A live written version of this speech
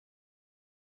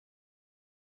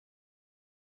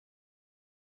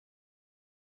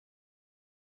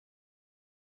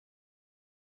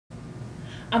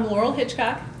I'm Laurel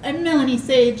Hitchcock. I'm Melanie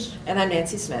Sage. And I'm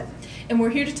Nancy Smyth. And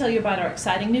we're here to tell you about our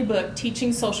exciting new book,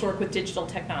 Teaching Social Work with Digital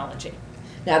Technology.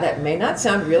 Now that may not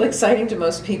sound real exciting to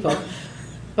most people,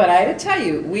 but I had to tell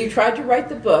you, we tried to write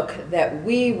the book that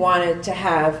we wanted to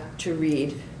have to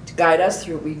read to guide us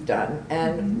through what we've done,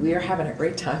 and we are having a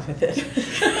great time with it.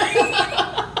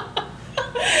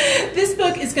 This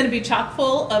book is going to be chock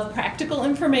full of practical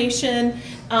information,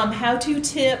 how-to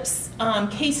tips,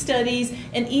 case studies,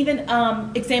 and even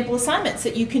example assignments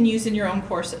that you can use in your own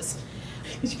courses.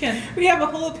 We have a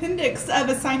whole appendix of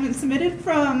assignments submitted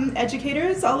from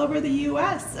educators all over the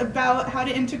U.S. about how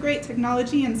to integrate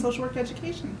technology in social work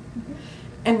education.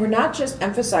 And we're not just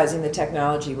emphasizing the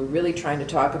technology, we're really trying to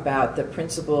talk about the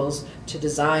principles to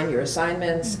design your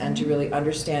assignments and to really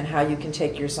understand how you can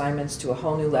take your assignments to a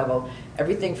whole new level.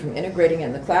 Everything from integrating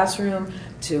in the classroom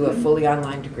to a fully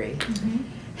online degree.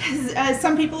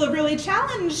 Some people have really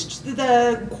challenged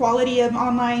the quality of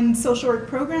online social work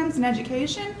programs and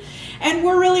education, and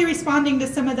we're really responding to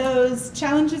some of those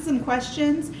challenges and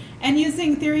questions and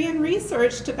using theory and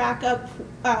research to back up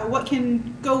what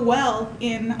can go well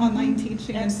in online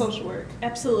teaching and social work.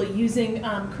 Absolutely, using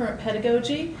current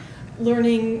pedagogy,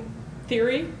 learning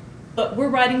theory, but we're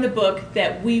writing the book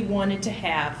that we wanted to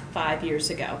have 5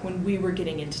 years ago when we were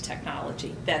getting into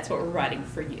technology. That's what we're writing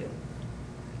for you.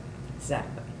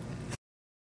 Exactly.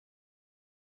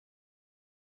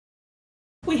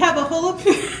 We have a whole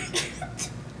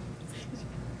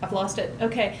I've lost it.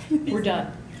 Okay, we're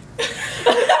done.